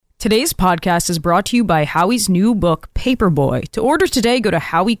Today's podcast is brought to you by Howie's new book, Paperboy. To order today, go to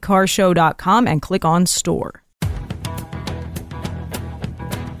howiecarrshow.com and click on store.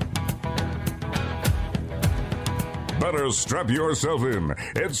 Better strap yourself in.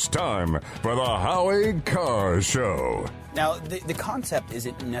 It's time for the Howie Carr Show. Now, the concept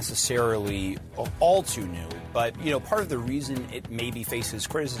isn't necessarily all too new, but, part of the reason it maybe faces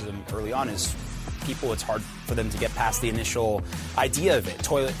criticism early on is it's hard for them to get past the initial idea of it,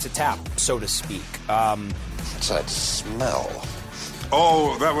 toilet to tap, so to speak. What's that smell?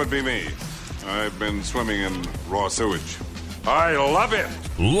 Oh, that would be me. I've been swimming in raw sewage. I love it.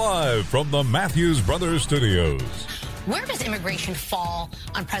 Live from the Matthews Brothers Studios. Where does immigration fall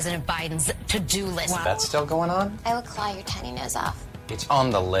on President Biden's to-do list? Wow. That's still going on? I will claw your tiny nose off. It's on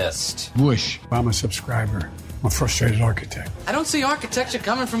the list. Bush, I'm a subscriber. I'm a frustrated architect. I don't see architecture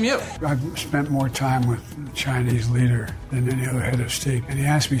coming from you. I've spent more time with the Chinese leader than any other head of state. And he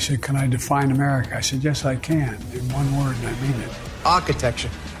asked me, he said, can I define America? I said, yes, I can, in one word, and I mean it.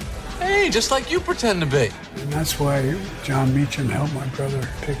 Architecture. Hey, just like you pretend to be. And that's why John Meacham helped my brother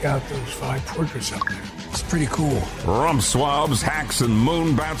pick out those 5 portraits up there. It's pretty cool. Rump swabs, hacks, and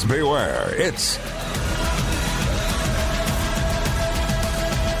moonbats beware. It's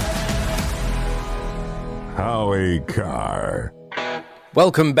Howie Carr.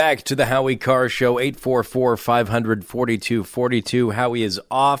 Welcome back to the Howie Carr Show, 844-500-4242. Howie is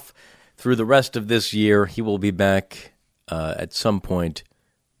off through the rest of this year. He will be back at some point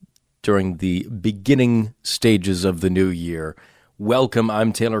during the beginning stages of the new year. Welcome.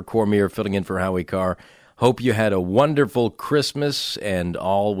 I'm Taylor Cormier, filling in for Howie Carr. Hope you had a wonderful Christmas and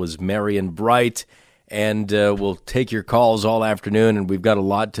all was merry and bright. And we'll take your calls all afternoon, and we've got a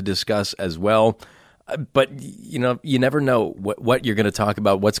lot to discuss as well. But, you never know what you're going to talk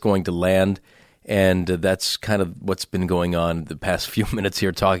about, what's going to land, and that's kind of what's been going on the past few minutes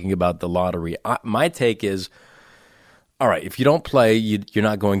here talking about the lottery. My take is, all right, if you don't play, you're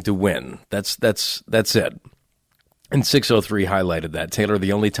not going to win. That's it. And 603 highlighted that. Taylor,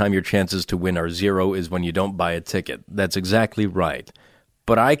 the only time your chances to win are 0 is when you don't buy a ticket. That's exactly right.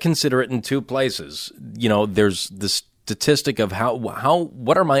 But I consider it in 2 places. There's the statistic of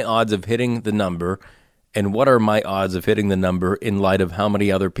what are my odds of hitting the number, and what are my odds of hitting the number in light of how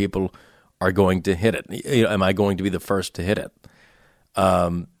many other people are going to hit it? Am I going to be the first to hit it?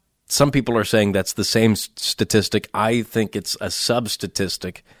 Some people are saying that's the same statistic. I think it's a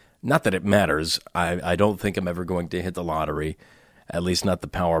sub-statistic. Not that it matters. I don't think I'm ever going to hit the lottery, at least not the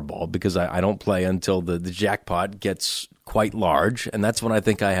Powerball, because I don't play until the jackpot gets quite large, and that's when I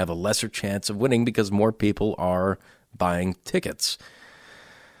think I have a lesser chance of winning because more people are buying tickets.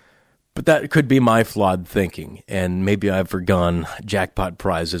 But that could be my flawed thinking, and maybe I've forgone jackpot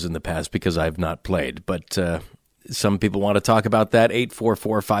prizes in the past because I've not played. But some people want to talk about that.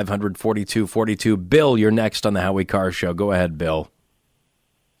 844-500-4242. Bill, you're next on the Howie Carr Show. Go ahead, Bill.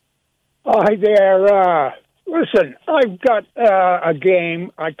 Hi there. Listen, I've got a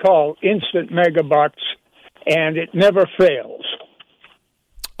game I call Instant Megabucks, and it never fails.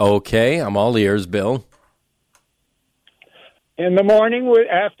 Okay, I'm all ears, Bill. In the morning,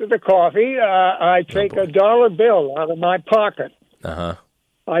 after the coffee, I take a dollar bill out of my pocket. Uh-huh.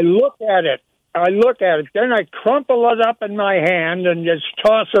 I look at it. Then I crumple it up in my hand and just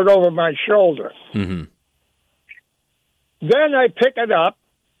toss it over my shoulder. Mm-hmm. Then I pick it up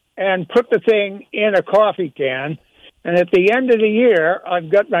and put the thing in a coffee can, and at the end of the year, I've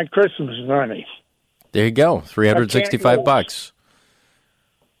got my Christmas money. There you go, $365.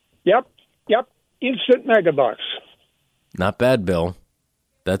 Yep, Instant Megabucks. Not bad, Bill.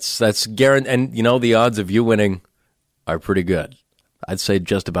 That's guaranteed, and the odds of you winning are pretty good. I'd say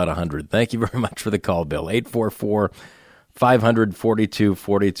just about 100. Thank you very much for the call, Bill.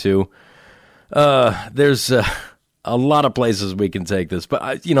 844-500-4242. There's a lot of places we can take this,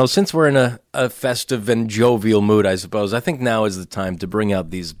 but since we're in a festive and jovial mood, I suppose, I think now is the time to bring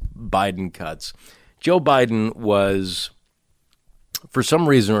out these Biden cuts. Joe Biden was, for some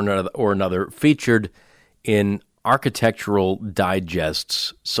reason or another, featured in Architectural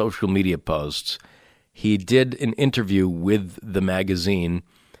Digest's social media posts. He did an interview with the magazine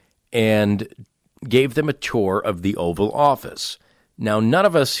and gave them a tour of the Oval Office. Now, none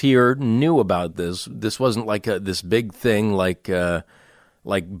of us here knew about this. This wasn't like this big thing like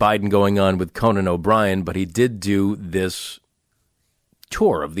Biden going on with Conan O'Brien, but he did do this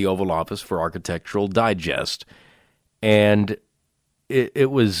tour of the Oval Office for Architectural Digest. And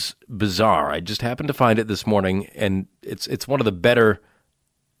it was bizarre. I just happened to find it this morning, and it's one of the better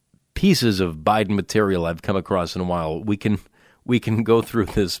pieces of Biden material I've come across in a while. We can go through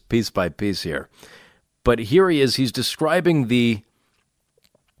this piece by piece here. But here he is. He's describing the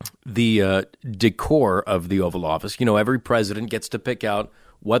the decor of the Oval Office. You know, every president gets to pick out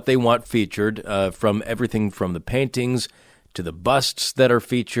what they want featured, from everything from the paintings to the busts that are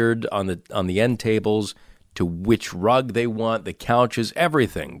featured on the end tables, to which rug they want, the couches,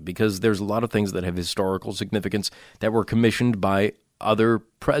 everything, because there's a lot of things that have historical significance that were commissioned by other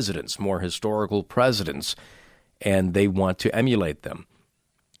presidents, more historical presidents, and they want to emulate them.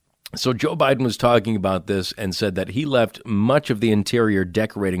 So Joe Biden was talking about this and said that he left much of the interior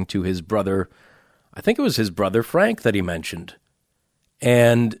decorating to his brother. I think it was his brother Frank that he mentioned,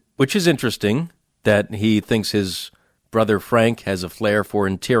 and which is interesting that he thinks his brother Frank has a flair for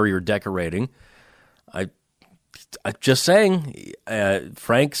interior decorating. I'm just saying,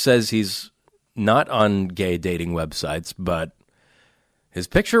 Frank says he's not on gay dating websites, but his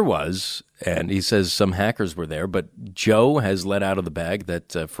picture was, and he says some hackers were there, but Joe has let out of the bag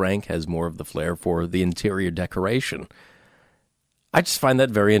that Frank has more of the flair for the interior decoration. I just find that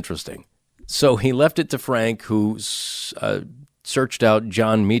very interesting. So he left it to Frank, who searched out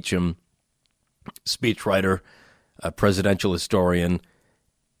John Meacham, speechwriter, a presidential historian,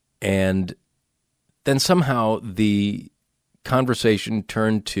 and then somehow the conversation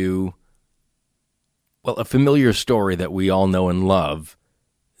turned to, well, a familiar story that we all know and love.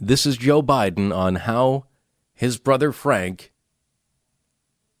 This is Joe Biden on how his brother Frank,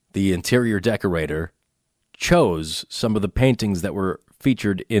 the interior decorator, chose some of the paintings that were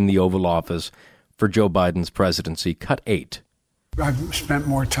featured in the Oval Office for Joe Biden's presidency. Cut 8. I've spent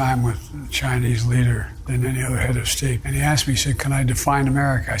more time with the Chinese leader than any other head of state. And he asked me, he said, can I define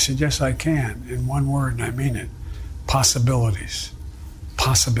America? I said, yes, I can, in one word, and I mean it. Possibilities.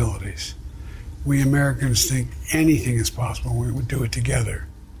 Possibilities. We Americans think anything is possible when we do it together.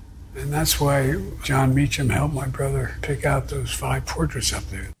 And that's why John Meacham helped my brother pick out those 5 portraits up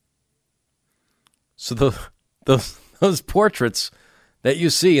there. So those portraits that you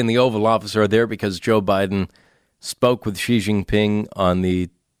see in the Oval Office are there because Joe Biden spoke with Xi Jinping on the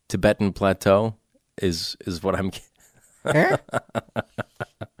Tibetan plateau, is what I'm...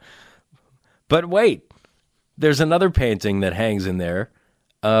 But wait, there's another painting that hangs in there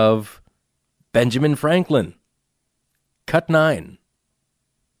of Benjamin Franklin. Cut 9.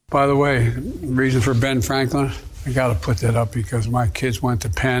 By the way, the reason for Ben Franklin, I got to put that up because my kids went to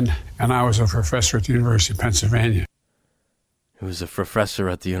Penn, and I was a professor at the University of Pennsylvania. He was a professor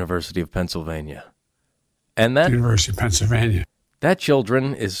at the University of Pennsylvania. And that University of Pennsylvania. That,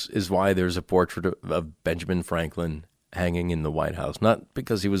 children, is why there's a portrait of Benjamin Franklin hanging in the White House. Not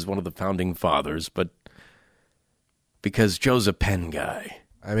because he was one of the founding fathers, but because Joe's a Penn guy.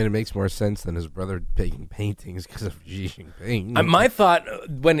 I mean, it makes more sense than his brother taking paintings because of Xi Jinping. My thought,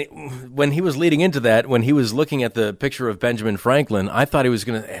 when he was leading into that, when he was looking at the picture of Benjamin Franklin, I thought he was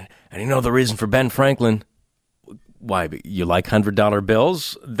going to, and you know the reason for Ben Franklin? Why, you like $100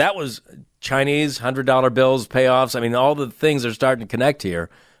 bills? That was Chinese $100 bills, payoffs. I mean, all the things are starting to connect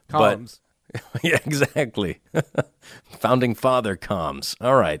here. Comms. But, yeah, exactly. Founding father comms.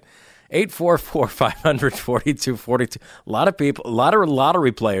 All right. 844-500-4242. A lot of people, a lot of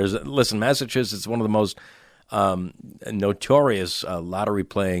lottery players. Listen, Massachusetts is one of the most notorious lottery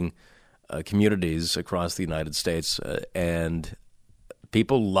playing communities across the United States. And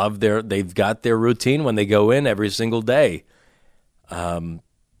people love they've got their routine when they go in every single day. I'll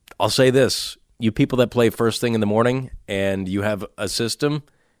say this. You people that play first thing in the morning and you have a system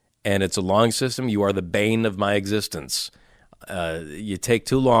and it's a long system, you are the bane of my existence. You take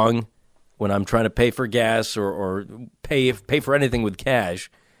too long when I'm trying to pay for gas or pay for anything with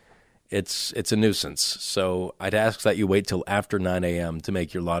cash. It's a nuisance. So I'd ask that you wait till after 9 a.m. to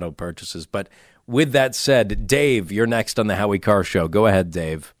make your lotto purchases. But with that said, Dave, you're next on the Howie Carr Show. Go ahead,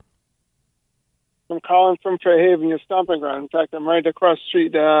 Dave. I'm calling from Fairhaven, your stomping ground. In fact, I'm right across the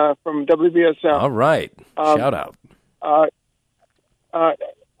street from WBSL. All right. Shout out.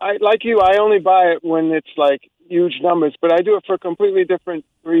 I like you, I only buy it when it's like huge numbers, but I do it for a completely different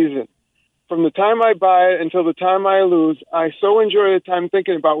reason. From the time I buy it until the time I lose, I so enjoy the time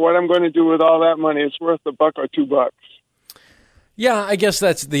thinking about what I'm going to do with all that money. It's worth $1 or $2. Yeah, I guess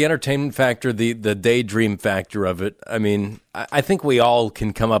that's the entertainment factor, the daydream factor of it. I mean, I think we all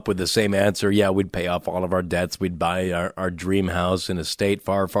can come up with the same answer. Yeah, we'd pay off all of our debts. We'd buy our dream house in a state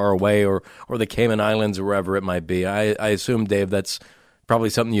far, far away or the Cayman Islands or wherever it might be. I assume, Dave, that's probably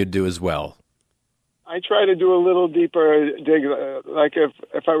something you'd do as well. I try to do a little deeper dig, like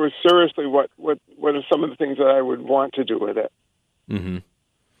if I was seriously, what are some of the things that I would want to do with it? Mm-hmm.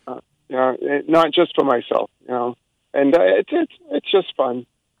 Not just for myself, and it's just fun.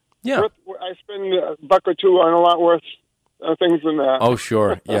 Yeah, I spend $1 or $2 on a lot worth things than that. Oh,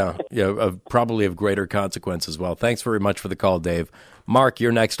 sure. Yeah. Probably of greater consequence as well. Thanks very much for the call, Dave. Mark,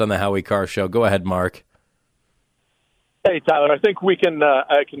 you're next on the Howie Carr Show. Go ahead, Mark. Hey, Tyler, I think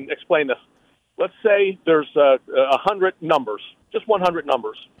I can explain this. Let's say there's 100 numbers, just 100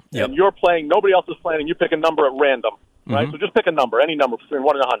 numbers, Yep. and you're playing, nobody else is playing, and you pick a number at random, right? So just pick a number, any number between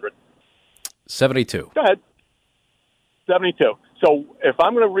 1 and 100. 72. Go ahead. 72. So if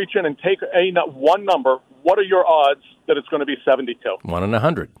I'm going to reach in and take one number, what are your odds that it's going to be 72? 1 in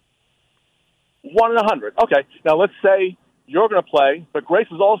 100. 1 in 100. Okay. Now let's say you're going to play, but Grace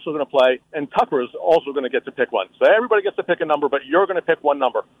is also going to play, and Tucker is also going to get to pick one. So everybody gets to pick a number, but you're going to pick one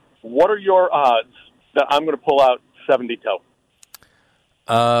number. What are your odds that I'm going to pull out 72?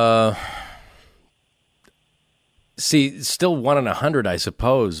 See, still 1 in 100, I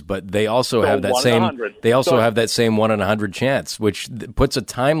suppose, but they also have that 1 in same. 100. They also have that same 1 in 100 chance, which puts a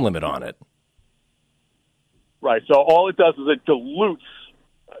time limit on it. Right. So all it does is it dilutes,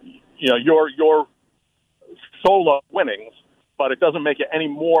 your solo winnings, but it doesn't make it any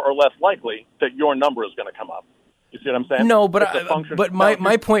more or less likely that your number is going to come up. You see what I'm saying? No, but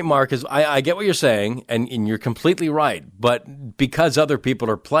my point, Mark, is I get what you're saying, and you're completely right. But because other people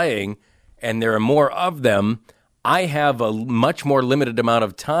are playing and there are more of them, I have a much more limited amount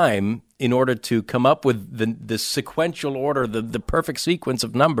of time in order to come up with the sequential order, the perfect sequence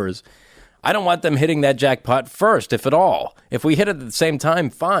of numbers. I don't want them hitting that jackpot first, if at all. If we hit it at the same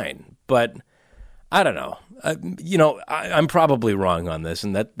time, fine. But I don't know. I'm probably wrong on this,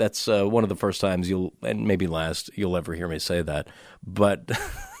 and that's one of the first times and maybe last, you'll ever hear me say that. But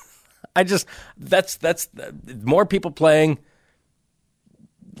that's more people playing,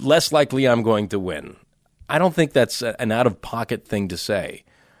 less likely I'm going to win. I don't think that's an out-of-pocket thing to say.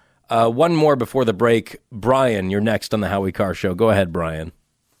 One more before the break. Brian, you're next on the Howie Carr Show. Go ahead, Brian.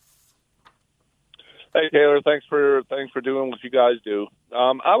 Hey, Taylor, thanks for doing what you guys do.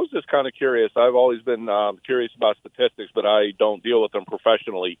 I was just kind of curious. I've always been curious about statistics, but I don't deal with them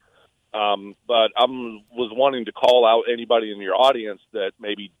professionally. But I was wanting to call out anybody in your audience that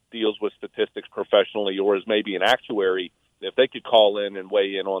maybe deals with statistics professionally or is maybe an actuary, if they could call in and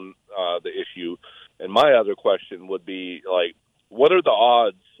weigh in on the issue. And my other question would be, what are the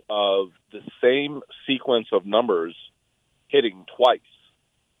odds of the same sequence of numbers hitting twice?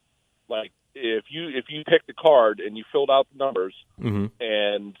 If you picked a card and you filled out the numbers,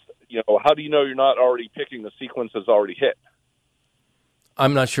 and how do you know you're not already picking the sequence that's already hit?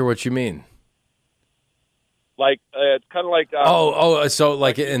 I'm not sure what you mean. It's kind of like so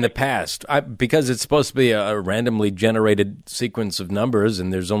like in the past, because it's supposed to be a randomly generated sequence of numbers,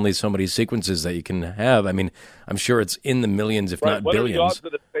 and there's only so many sequences that you can have. I mean, I'm sure it's in the millions, if not billions. What are the odds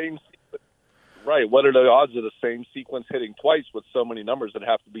of the same sequence? Right. What are the odds of the same sequence hitting twice with so many numbers that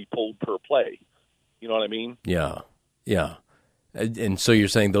have to be pulled per play? You know what I mean? Yeah. And so you're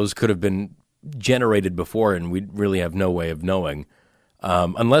saying those could have been generated before, and we really have no way of knowing.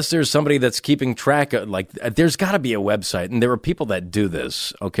 Unless there's somebody that's keeping track of, there's got to be a website, and there are people that do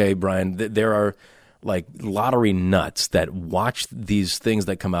this, okay, Brian? There are, lottery nuts that watch these things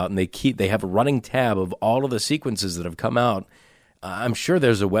that come out, and they have a running tab of all of the sequences that have come out. I'm sure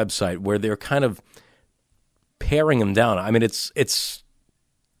there's a website where they're kind of paring them down. I mean, it's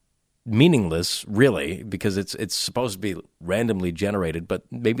meaningless, really, because it's supposed to be randomly generated, but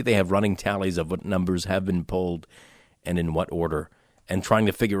maybe they have running tallies of what numbers have been pulled and in what order, and trying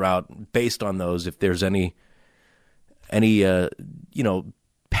to figure out, based on those, if there's any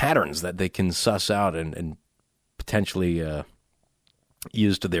patterns that they can suss out and potentially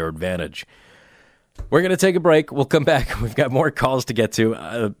use to their advantage. We're going to take a break. We'll come back. We've got more calls to get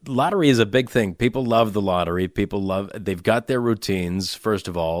to. Lottery is a big thing. People love the lottery. They've got their routines, first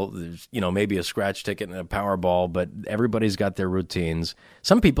of all. There's, maybe a scratch ticket and a Powerball, but everybody's got their routines.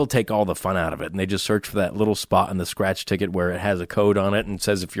 Some people take all the fun out of it, and they just search for that little spot in the scratch ticket where it has a code on it and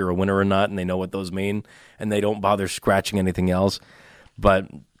says if you're a winner or not, and they know what those mean, and they don't bother scratching anything else. But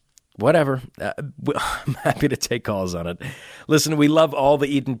whatever. I'm happy to take calls on it. Listen, we love all the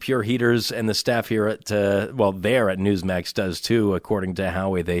Eden Pure heaters, and the staff here at there at Newsmax does too. According to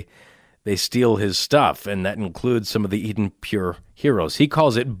Howie, they steal his stuff, and that includes some of the Eden Pure heroes. He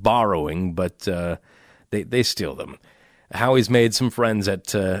calls it borrowing, but they steal them. Howie's made some friends at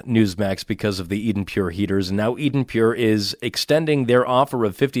Newsmax because of the Eden Pure heaters, and now Eden Pure is extending their offer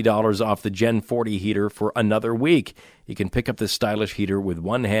of $50 off the Gen 40 heater for another week. You can pick up this stylish heater with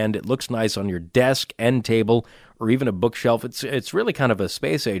one hand. It looks nice on your desk, end table, or even a bookshelf. It's really kind of a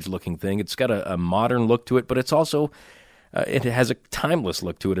space-age looking thing. It's got a modern look to it, but it's also it has a timeless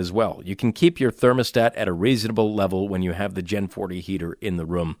look to it as well. You can keep your thermostat at a reasonable level when you have the Gen 40 heater in the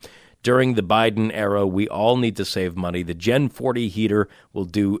room. During the Biden era, we all need to save money. The Gen 40 heater will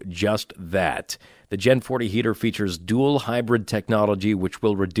do just that. The Gen 40 heater features dual hybrid technology, which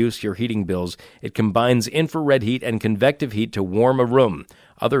will reduce your heating bills. It combines infrared heat and convective heat to warm a room.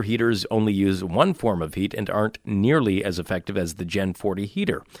 Other heaters only use one form of heat and aren't nearly as effective as the Gen 40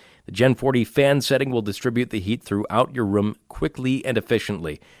 heater. The Gen 40 fan setting will distribute the heat throughout your room quickly and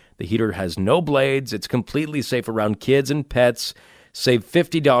efficiently. The heater has no blades. It's completely safe around kids and pets. Save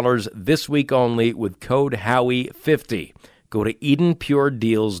 $50 this week only with code Howie50. Go to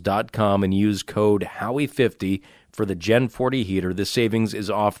EdenPureDeals.com and use code Howie50 for the Gen 40 heater. The savings is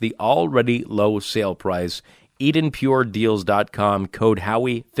off the already low sale price. EdenPureDeals.com, code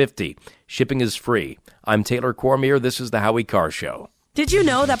Howie50. Shipping is free. I'm Taylor Cormier. This is the Howie Carr Show. Did you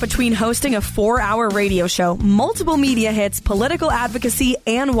know that between hosting a 4-hour radio show, multiple media hits, political advocacy,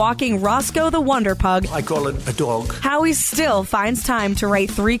 and walking Roscoe the Wonder Pug, I call it a dog, Howie still finds time to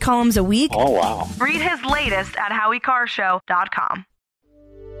write 3 columns a week? Oh, wow. Read his latest at HowieCarrshow.com.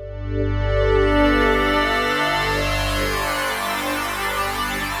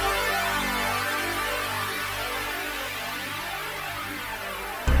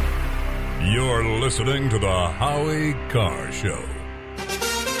 You're listening to the Howie Carr Show.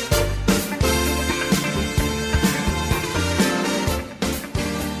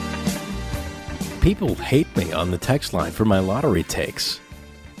 People hate me on the text line for my lottery takes.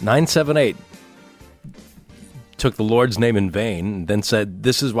 978 took the Lord's name in vain and then said,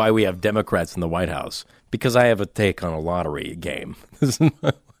 this is why we have Democrats in the White House, because I have a take on a lottery game.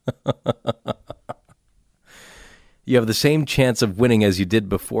 You have the same chance of winning as you did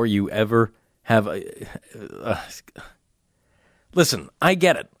before you ever have Listen, I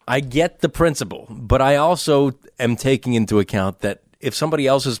get it. I get the principle, but I also am taking into account that if somebody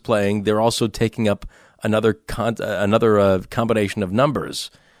else is playing, they're also taking up another combination of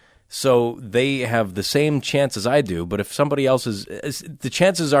numbers. So they have the same chance as I do, but if somebody else is, the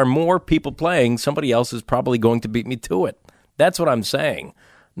chances are more people playing, somebody else is probably going to beat me to it. That's what I'm saying. I'm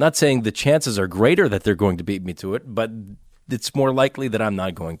not saying the chances are greater that they're going to beat me to it, but it's more likely that I'm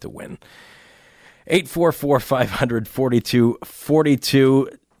not going to win.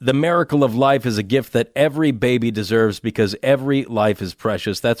 844-500-4242. The miracle of life is a gift that every baby deserves because every life is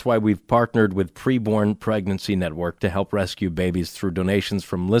precious. That's why we've partnered with Preborn Pregnancy Network to help rescue babies through donations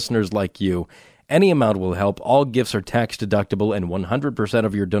from listeners like you. Any amount will help. All gifts are tax deductible, and 100%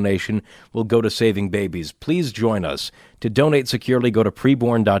 of your donation will go to saving babies. Please join us. To donate securely, go to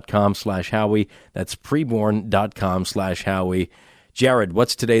preborn.com/Howie. That's preborn.com/Howie. Jared,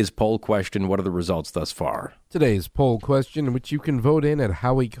 what's today's poll question? What are the results thus far? Today's poll question, which you can vote in at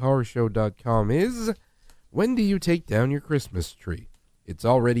HowieCarrshow.com, is, when do you take down your Christmas tree? It's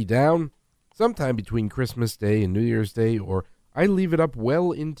already down, sometime between Christmas Day and New Year's Day, or I leave it up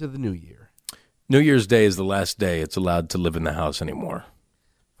well into the new year. New Year's Day is the last day it's allowed to live in the house anymore.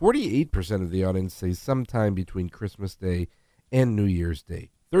 48% of the audience say sometime between Christmas Day and New Year's Day.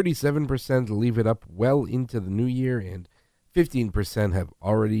 37% leave it up well into the new year, and 15% have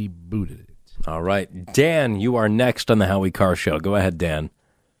already booted it. All right. Dan, you are next on the Howie Carr Show. Go ahead, Dan.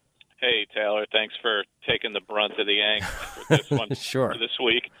 Hey, Taylor. Thanks for taking the brunt of the angst for this one. Sure. For this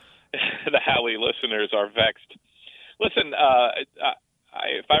week. The Howie listeners are vexed. Listen,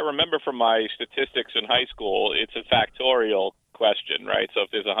 if I remember from my statistics in high school, it's a factorial question, right? So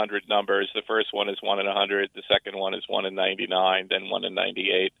if there's 100 numbers, the first one is 1 in 100, the second one is 1 in 99, then 1 in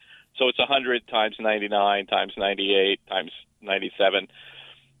 98. So it's 100 times 99 times 98 times 97.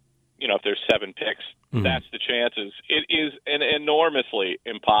 You know, if there's 7 picks, that's the chances. It is an enormously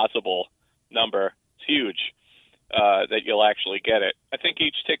impossible number. It's huge that you'll actually get it. I think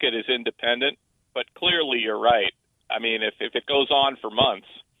each ticket is independent, but clearly you're right. I mean, if it goes on for months,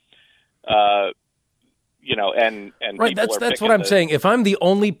 you know, and right, that's what I'm saying. If I'm the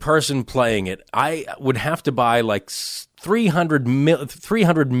only person playing it, I would have to buy like 300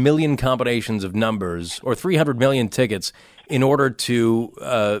 million combinations of numbers or 300 million tickets in order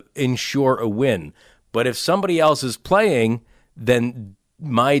to ensure a win. But if somebody else is playing, then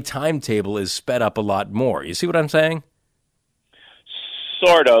my timetable is sped up a lot more. You see what I'm saying?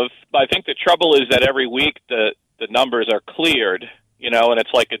 Sort of. I think the trouble is that every week the numbers are cleared, you know, and it's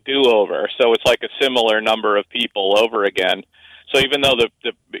like a do-over. So it's like a similar number of people over again. So even though the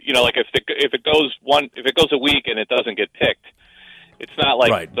you know, like if it goes a week and it doesn't get picked, it's not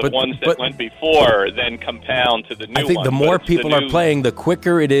like the ones that went before then compound to the new ones. I think the more people are playing, the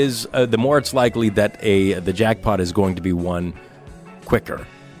quicker it is, the more it's likely that the jackpot is going to be won quicker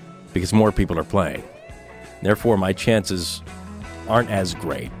because more people are playing. Therefore, my chances aren't as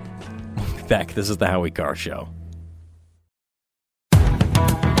great. We'll be back. This is the Howie Carr Show.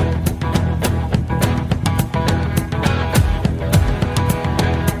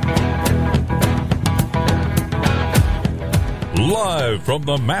 Live from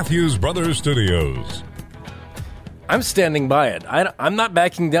the Matthews Brothers Studios. I'm standing by it. I'm not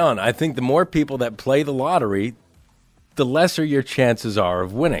backing down. I think the more people that play the lottery, the lesser your chances are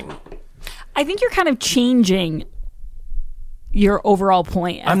of winning. I think you're kind of changing your overall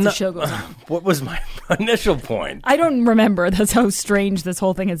point as the show goes on. What was my initial point? I don't remember. That's how strange this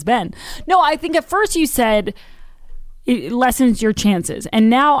whole thing has been. No, I think at first you said it lessens your chances.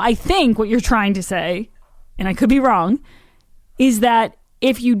 And now I think what you're trying to say, and I could be wrong, is that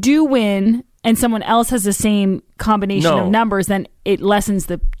if you do win and someone else has the same combination of numbers, then it lessens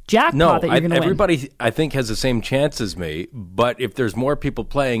the jackpot that you're going to win. Everybody, I think, has the same chance as me, but if there's more people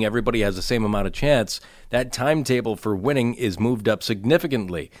playing, everybody has the same amount of chance. That timetable for winning is moved up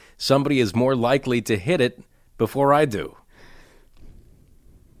significantly. Somebody is more likely to hit it before I do.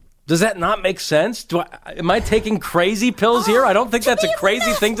 Does that not make sense? Am I taking crazy pills here? I don't think that's a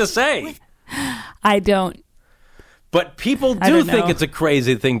crazy thing to say. I don't. But people do think it's a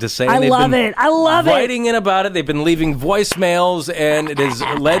crazy thing to say. I love it. I love it. Writing in about it. They've been leaving voicemails, and it has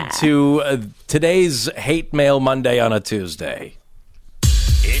led to today's Hate Mail Monday on a Tuesday.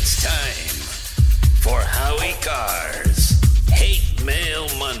 It's time for Howie Carr's Hate Mail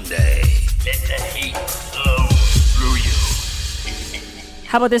Monday. Let the hate flow through you.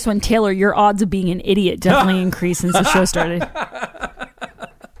 How about this one, Taylor? Your odds of being an idiot definitely increased since the show started.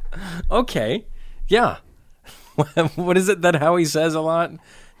 Okay. Yeah. What is it that Howie says a lot?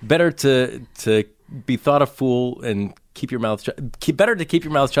 Better to be thought a fool and keep your mouth shut. Better to keep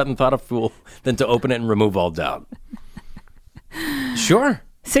your mouth shut and thought a fool than to open it and remove all doubt. Sure.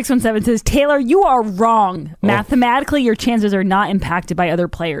 617 says, Taylor, you are wrong. Mathematically, your chances are not impacted by other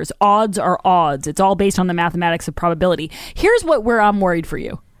players. Odds are odds. It's all based on the mathematics of probability. Here's where I'm worried for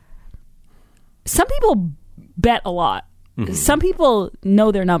you. Some people bet a lot. Mm-hmm. Some people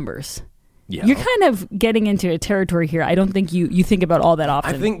know their numbers. Yeah. You're kind of getting into a territory here I don't think you think about all that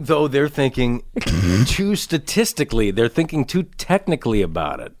often. I think, though, they're thinking too statistically. They're thinking too technically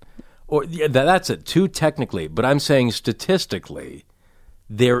about it. Or that's it, too technically. But I'm saying statistically,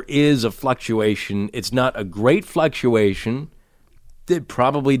 there is a fluctuation. It's not a great fluctuation. It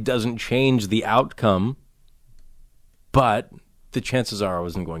probably doesn't change the outcome. But the chances are I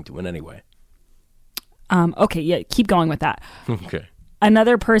wasn't going to win anyway. Okay, yeah, keep going with that. Okay.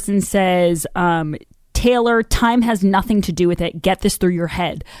 Another person says, Taylor, time has nothing to do with it. Get this through your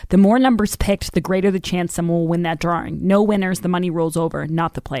head. The more numbers picked, the greater the chance someone will win that drawing. No winners, the money rolls over,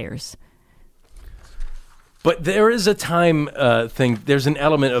 not the players. But there is a time thing. There's an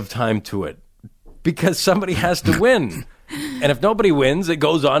element of time to it because somebody has to win. And if nobody wins, it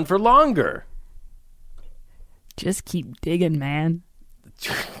goes on for longer. Just keep digging, man.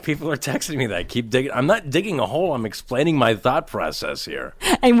 People are texting me that. Keep digging. I'm not digging a hole. I'm explaining my thought process here.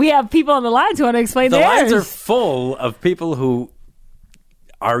 And we have people on the lines who want to explain theirs. The lines are full of people who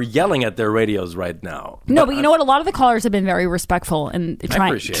are yelling at their radios right now. No, but you know what? A lot of the callers have been very respectful and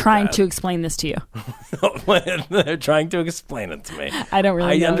trying to explain this to you. They're trying to explain it to me. I don't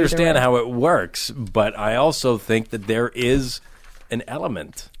really know. I understand how it works, but I also think that there is an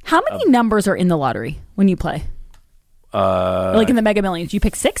element. How many numbers are in the lottery when you play? Like in the Mega Millions, you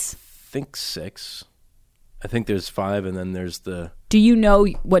pick 6? I think 6. I think there's 5, and then there's the... Do you know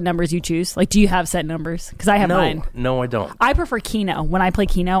what numbers you choose? Like, do you have set numbers? Because I have mine. No, I don't. I prefer Keno. When I play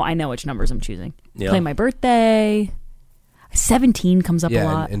Keno, I know which numbers I'm choosing. Yeah. Play my birthday. 17 comes up a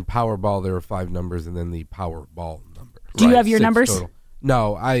lot. In Powerball, there are 5 numbers, and then the Powerball number. Do you have your numbers? Total.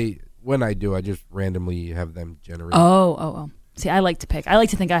 No, when I do, I just randomly have them generated. Oh. See, I like to pick. I like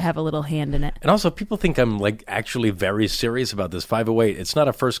to think I have a little hand in it. And also, people think I'm like actually very serious about this 508. It's not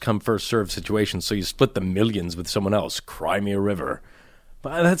a first come, first served situation, so you split the millions with someone else. Cry me a river.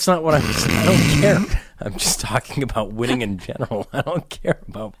 But that's not what I don't care. I'm just talking about winning in general. I don't care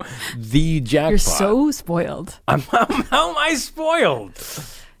about the jackpot. You're so spoiled. How am I spoiled?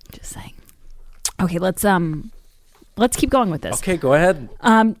 Just saying. Okay, let's keep going with this. Okay, go ahead.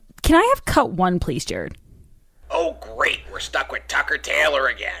 Can I have cut 1, please, Jared? Oh, great. We're stuck with Tucker Taylor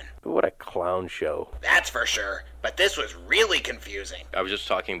again. What a clown show. That's for sure. But this was really confusing. I was just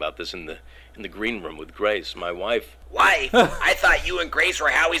talking about this in the green room with Grace, my wife. Wife? I thought you and Grace were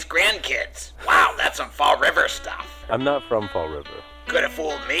Howie's grandkids. Wow, that's some Fall River stuff. I'm not from Fall River. Could have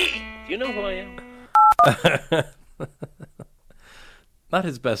fooled me. Do you know who I am? Not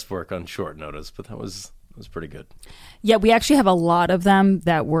his best work on short notice, but that was pretty good. Yeah, we actually have a lot of them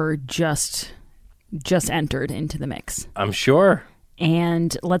that were just entered into the mix. I'm sure.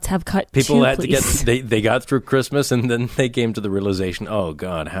 And let's have cut people 2, had please. to get they got through Christmas and then they came to the realization, oh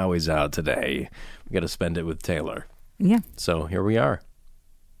God, Howie's out today. We got to spend it with Taylor. Yeah. So here we are.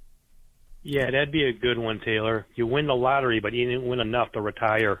 Yeah, that'd be a good one, Taylor. You win the lottery, but you didn't win enough to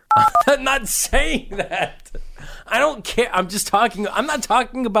retire. I'm not saying that. I don't care. I'm not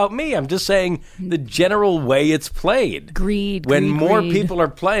talking about me. I'm just saying the general way it's played. When more people are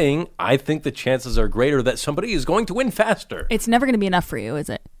playing, I think the chances are greater that somebody is going to win faster. It's never going to be enough for you, is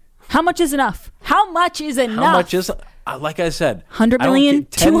it? How much is enough? How much is enough? How much is, like I said, 100 million?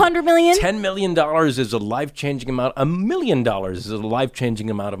 200 million? $10 million is a life-changing amount. $1 million is a life-changing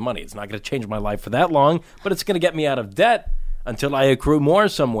amount of money. It's not going to change my life for that long, but it's going to get me out of debt until I accrue more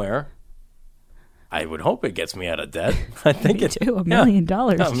somewhere. I would hope it gets me out of debt. I think it too. $1 million.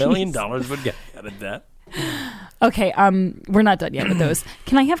 $1 million would get me out of debt. Okay, we're not done yet with those.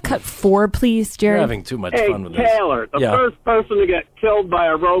 Can I have cut 4, please, Jared? You're having too much fun with this. Taylor, the first person to get killed by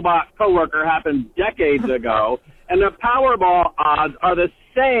a robot coworker happened decades ago, and the Powerball odds are the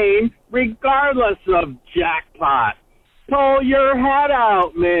same regardless of jackpot. Pull your head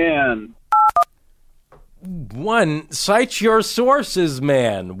out, man. 1, cite your sources,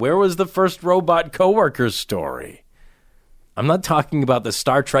 man. Where was the first robot coworker story? I'm not talking about the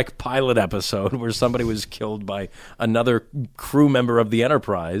Star Trek pilot episode where somebody was killed by another crew member of the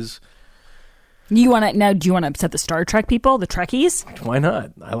Enterprise. Do you want to upset the Star Trek people, the Trekkies? Why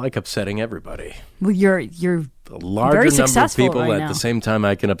not? I like upsetting everybody. Well, you're a larger very number successful of people right at now. the same time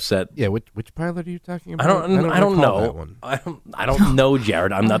I can upset. Yeah, which pilot are you talking about? I don't know. That one. I don't know,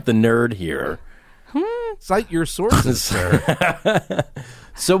 Jared. I'm not the nerd here. Cite your sources, sir.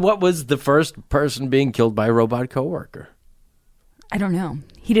 So what was the first person being killed by a robot coworker? I don't know.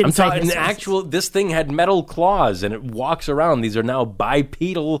 He didn't say his this thing had metal claws and it walks around. These are now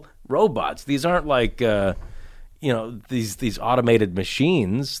bipedal robots. These aren't like these automated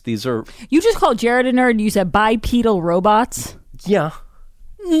machines. These are. You just called Jared a nerd and you said bipedal robots? Yeah.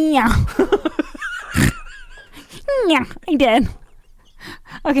 Yeah. Yeah, I did.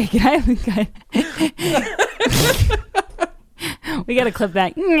 Okay, can I have we gotta clip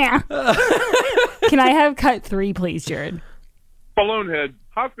that. Yeah. Can I have cut 3, please, Jared? Balloonhead,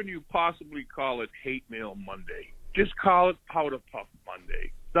 how can you possibly call it Hate Mail Monday? Just call it Powder Puff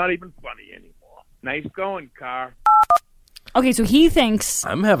Monday. It's not even funny anymore. Nice going, Carr. Okay, so he thinks...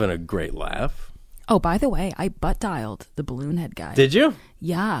 I'm having a great laugh. Oh, by the way, I butt-dialed the Balloonhead guy. Did you?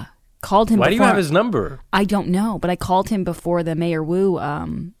 Yeah. Called him Why before. do you have his number? I don't know, but I called him before the Mayor Wu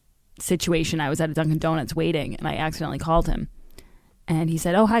situation. I was at a Dunkin' Donuts waiting, and I accidentally called him. And he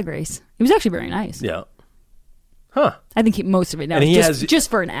said, "Oh, hi, Grace." He was actually very nice. Yeah. Huh. I think most of it now is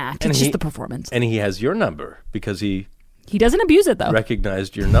just for an act. It's just the performance. And he has your number because he doesn't abuse it, though.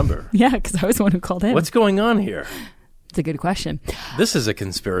 Recognized your number. Yeah, because I was the one who called him. What's going on here? It's a good question. This is a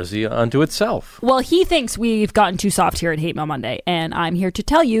conspiracy unto itself. Well, he thinks we've gotten too soft here at Hate Mail Monday, and I'm here to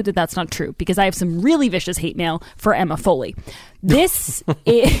tell you that that's not true because I have some really vicious hate mail for Emma Foley. This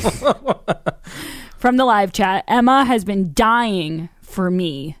is from the live chat. Emma has been dying for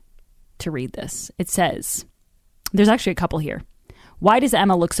me to read this. It says, there's actually a couple here. Why does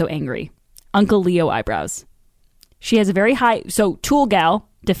Emma look so angry? Uncle Leo eyebrows. She has a very high... So Tool Gal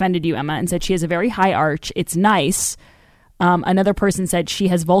defended you, Emma, and said she has a very high arch. It's nice. Another person said she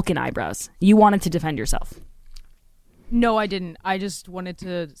has Vulcan eyebrows. You wanted to defend yourself. No, I didn't. I just wanted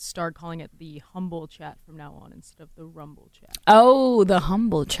to start calling it the humble chat from now on instead of the rumble chat. Oh, the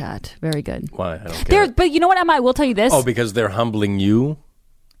humble chat. Very good. Why? I don't get it. But you know what, Emma? I will tell you this. Oh, because they're humbling you?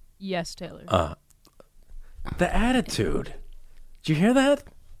 Yes, Taylor. The attitude. Did you hear that?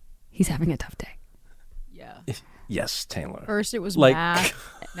 He's having a tough day. Yeah. Yes, Taylor. First it was math.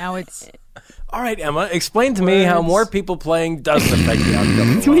 Now it's... All right, Emma, explain to me how more people playing doesn't affect the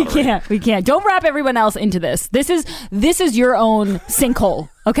outcome of the lottery. We can't. Don't wrap everyone else into this. This is your own sinkhole,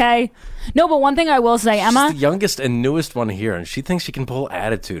 okay? No, but one thing I will say, Emma... She's the youngest and newest one here, and she thinks she can pull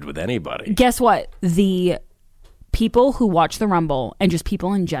attitude with anybody. Guess what? The people who watch the Rumble, and just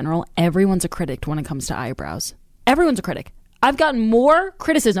people in general, everyone's a critic when it comes to eyebrows. Everyone's a critic. I've gotten more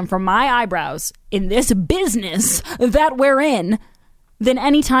criticism from my eyebrows in this business that we're in than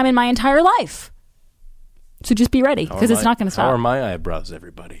any time in my entire life. So just be ready, because it's not going to stop. How are my eyebrows,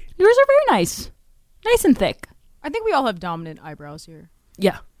 everybody? Yours are very nice. Nice and thick. I think we all have dominant eyebrows here.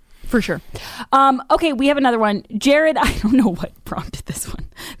 Yeah, for sure. Okay, we have another one. Jared, I don't know what prompted this one.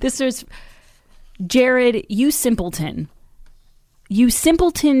 This is Jared, you simpleton. You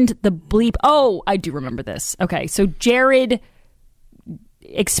simpletoned the bleep. Oh, I do remember this. Okay, so Jared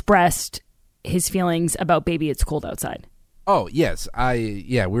expressed his feelings about Baby It's Cold Outside. Oh, yes.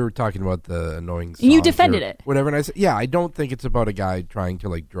 We were talking about the annoying song. You defended it. Whatever, and I said, I don't think it's about a guy trying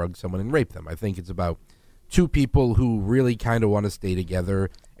to, drug someone and rape them. I think it's about two people who really kind of want to stay together,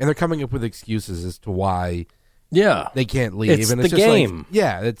 and they're coming up with excuses as to why Yeah. They can't leave. It's and the it's just game. Like,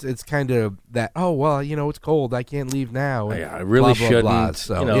 yeah, it's kind of that, oh, well, it's cold. I can't leave now. And Yeah, I really blah, blah, shouldn't. blah.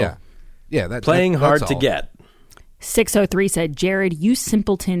 So, yeah. Yeah, playing hard that's to all. get. 603 said, Jared, you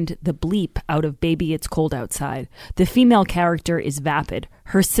simpletoned the bleep out of Baby It's Cold Outside. The female character is vapid.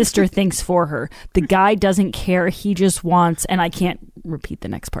 Her sister thinks for her. The guy doesn't care. He just wants, and I can't repeat the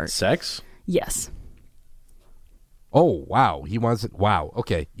next part. Sex? Yes. Oh, wow. He wants it. Wow.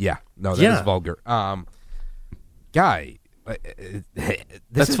 Okay. Yeah. No, that is vulgar. Guy.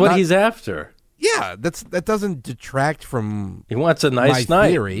 That's what he's after. Yeah. That doesn't detract from He wants a nice my night.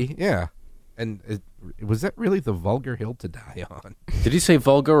 theory. Yeah. And was that really the vulgar hill to die on? Did he say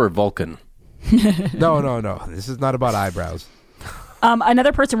vulgar or Vulcan? No. This is not about eyebrows.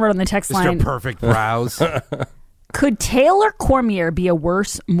 Another person wrote on the text line, Mr. Perfect Brows. could Taylor Cormier be a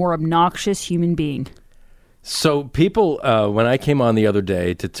worse, more obnoxious human being? So people, when I came on the other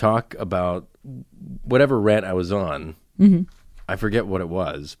day to talk about whatever rant I was on, I forget what it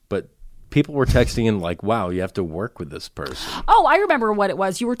was, but people were texting in like, wow, you have to work with this person. Oh, I remember what it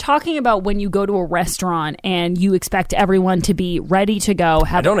was. You were talking about when you go to a restaurant and you expect everyone to be ready to go.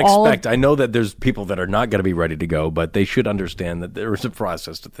 I don't expect. I know that there's people that are not going to be ready to go, but they should understand that there is a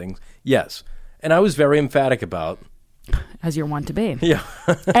process to things. Yes. And I was very emphatic about. As you're wont to be. Yeah.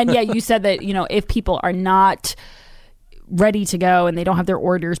 And yeah, you said that, if people are not ready to go and they don't have their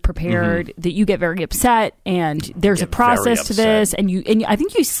orders prepared, that you get very upset, and there's a process to this, and I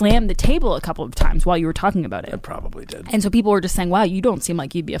think you slammed the table a couple of times while you were talking about it. I probably did. And so people were just saying, wow, you don't seem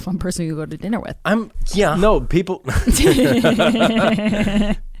like you'd be a fun person to go to dinner with. No, people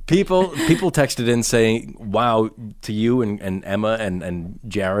people texted in saying, wow, to you and Emma and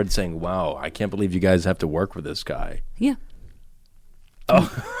Jared, saying, wow, I can't believe you guys have to work with this guy. Yeah.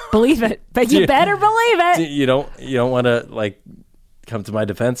 Believe it, but you better believe it. You don't want to come to my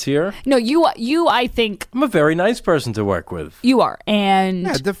defense here? No, you. I think I'm a very nice person to work with. You are, and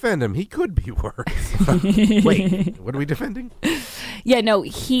defend him. He could be worse. Wait, what are we defending? Yeah, no,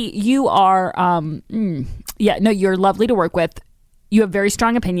 you are. You're lovely to work with. You have very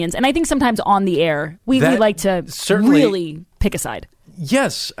strong opinions, and I think sometimes on the air we like to really pick a side.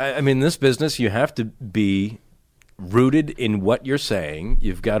 Yes, I mean, in this business you have to be rooted in what you're saying.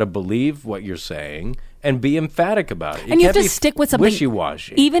 You've got to believe what you're saying and be emphatic about it. And you have to stick with something,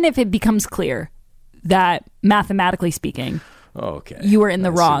 wishy-washy, even if it becomes clear that mathematically speaking, you were in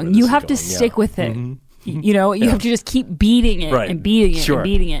the wrong. You have to stick with it. You have to just keep beating it and beating it and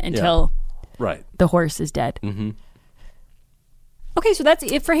beating it until the horse is dead. Okay, so that's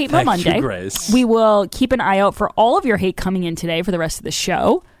it for Hate Mail Monday. You, Grace. We will keep an eye out for all of your hate coming in today for the rest of the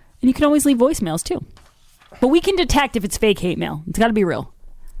show. And you can always leave voicemails too. But we can detect if it's fake hate mail. It's got to be real.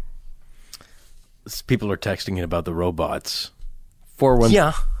 People are texting in about the robots. 413.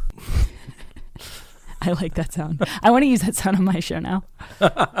 Yeah. I like that sound. I want to use that sound on my show now.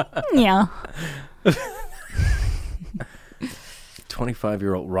 Yeah.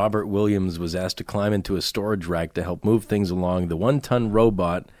 25-year-old Robert Williams was asked to climb into a storage rack to help move things along. The 1-ton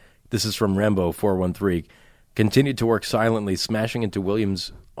robot, this is from Rambo 413, continued to work silently, smashing into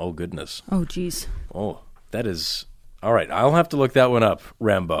Williams. Oh, goodness. Oh, geez. Oh, that is... All right, I'll have to look that one up,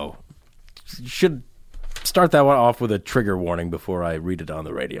 Rambo. You should start that one off with a trigger warning before I read it on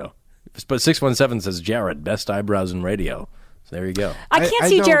the radio. But 617 says, Jared, best eyebrows in radio. So there you go. I can't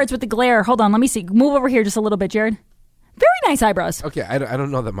see Jared's with the glare. Hold on, let me see. Move over here just a little bit, Jared. Very nice eyebrows. Okay, I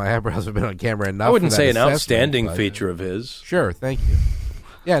don't know that my eyebrows have been on camera enough. I wouldn't for say that an assessment, outstanding but feature of his. Sure, thank you.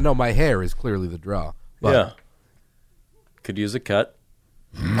 Yeah, no, my hair is clearly the draw. But yeah. Could use a cut.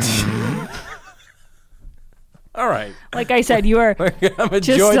 All right. Like I said, you are I'm a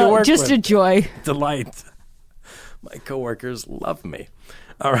joy to work just with. A joy. Delight. My coworkers love me.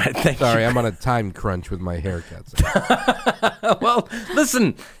 All right, thank you. Sorry, I'm on a time crunch with my haircuts. Well,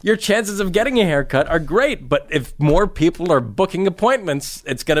 listen, your chances of getting a haircut are great, but if more people are booking appointments,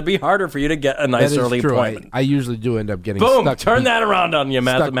 it's going to be harder for you to get a nice early true. appointment. I usually do end up getting Boom! stuck. Turn that around on you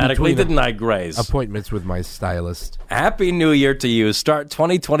mathematically, didn't I, Grace? Appointments with my stylist. Happy New Year to you. Start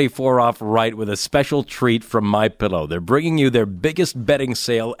 2024 off right with a special treat from MyPillow. They're bringing you their biggest bedding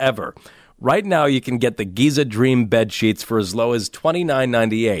sale ever. Right now, you can get the Giza Dream bed sheets for as low as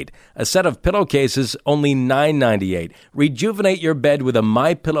 $29.98. A set of pillowcases, only $9.98. Rejuvenate your bed with a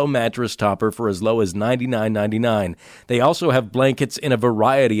MyPillow mattress topper for as low as $99.99. They also have blankets in a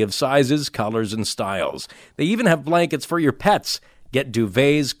variety of sizes, colors, and styles. They even have blankets for your pets. Get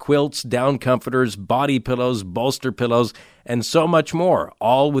duvets, quilts, down comforters, body pillows, bolster pillows, and so much more,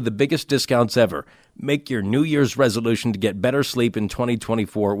 all with the biggest discounts ever. Make your New Year's resolution to get better sleep in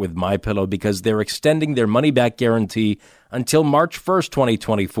 2024 with MyPillow because they're extending their money-back guarantee until March 1st,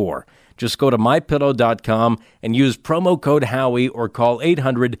 2024. Just go to MyPillow.com and use promo code Howie or call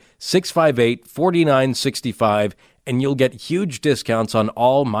 800-658-4965 and you'll get huge discounts on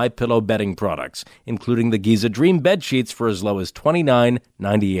all MyPillow bedding products, including the Giza Dream bed sheets for as low as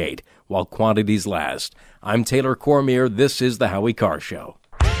 $29.98 while quantities last. I'm Taylor Cormier. This is The Howie Carr Show.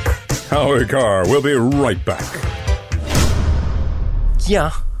 Howie Carr will be right back. Yeah.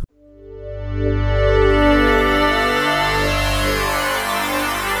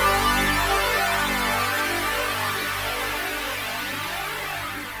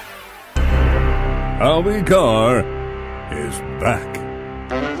 Howie Carr is back.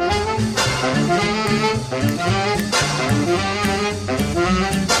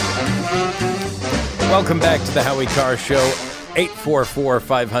 Welcome back to the Howie Carr Show.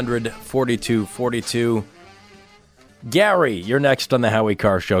 844-500-4242. Gary, you're next on the Howie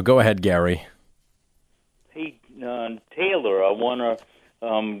Carr Show. Go ahead, Gary. Hey, Taylor, I want to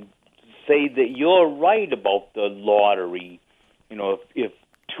say that you're right about the lottery. You know, if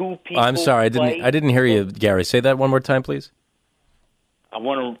two people I'm sorry, I didn't hear you, Gary. Say that one more time, please. I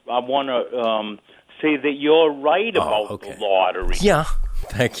want to say that you're right about the lottery. Yeah,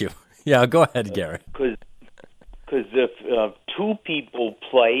 thank you. Yeah, go ahead, Gary. Because if two people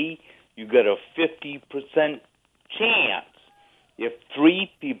play, you get a 50% chance. If three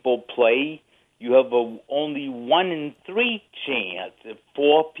people play, you have only 1 in 3 chance. If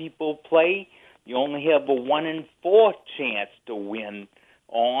 4 people play, you only have a 1 in 4 chance to win.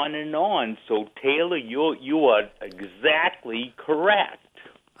 On and on. So Taylor, you are exactly correct.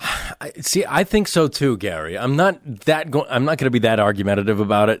 I think so too, Gary. I'm not going to be that argumentative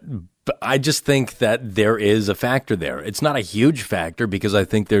about it. But I just think that there is a factor there. It's not a huge factor because I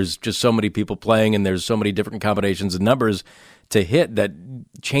think there's just so many people playing and there's so many different combinations of numbers to hit that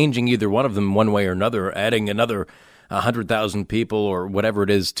changing either one of them one way or another, adding another 100,000 people or whatever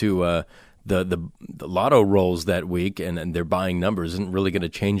it is to the lotto rolls that week and they're buying numbers isn't really going to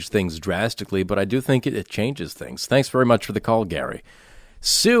change things drastically, but I do think it changes things. Thanks very much for the call, Gary.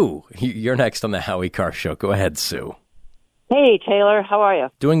 Sue, you're next on the Howie Carr Show. Go ahead, Sue. Hey, Taylor. How are you?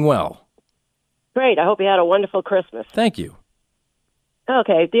 Doing well. Great. I hope you had a wonderful Christmas. Thank you.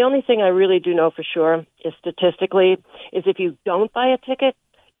 Okay. The only thing I really do know for sure is statistically is if you don't buy a ticket,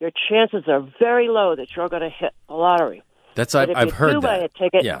 your chances are very low that you're going to hit the lottery. I've heard that. If you do buy a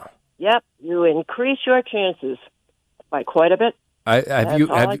ticket, yeah. Yep, you increase your chances by quite a bit. I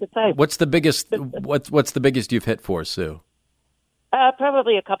could say. What's the biggest? What's the biggest you've hit for, Sue?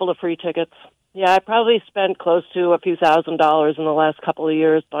 Probably a couple of free tickets. Yeah, I probably spent close to a few $1,000s in the last couple of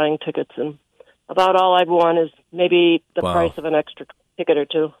years buying tickets, and about all I've won is maybe the price of an extra ticket or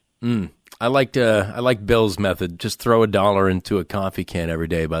two. I like Bill's method. Just throw $1 into a coffee can every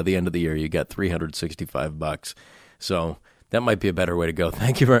day. By the end of the year, you got $365. So that might be a better way to go.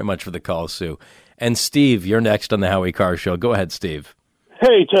 Thank you very much for the call, Sue. And Steve, you're next on the Howie Carr Show. Go ahead, Steve.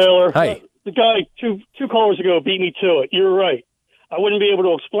 Hey, Taylor. Hi. The guy two callers ago beat me to it. You're right. I wouldn't be able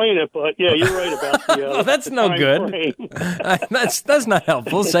to explain it, but yeah, you're right about the. Well, that's no good. That's not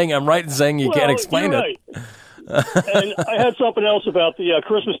helpful. Saying I'm right and saying you can't explain it. And I had something else about the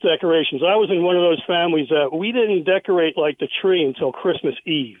Christmas decorations. I was in one of those families that we didn't decorate like the tree until Christmas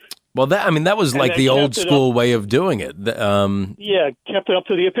Eve. Well, that was like the old school way of doing it. Yeah, kept it up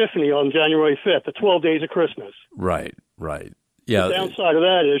to the Epiphany on January 5th, the 12 days of Christmas. Right. Yeah. The downside of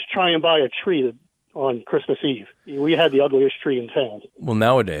that is try and buy a tree on Christmas Eve. We had the ugliest tree in town. Well,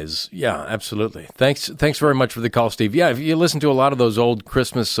 nowadays, yeah, absolutely. Thanks very much for the call, Steve. Yeah, if you listen to a lot of those old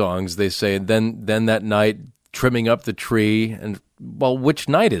Christmas songs, they say, then that night, trimming up the tree, and, well, which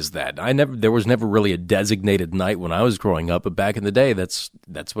night is that? There was never really a designated night when I was growing up, but back in the day, that's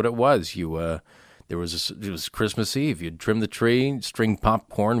what it was. It was Christmas Eve. You'd trim the tree, string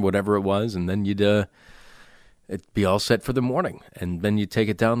popcorn, whatever it was, and then it'd be all set for the morning, and then you'd take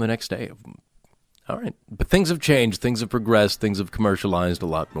it down the next day. All right. But things have changed. Things have progressed. Things have commercialized a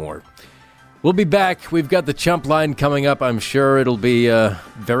lot more. We'll be back. We've got the Chump Line coming up. I'm sure it'll be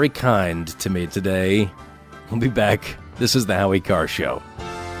very kind to me today. We'll be back. This is the Howie Carr Show.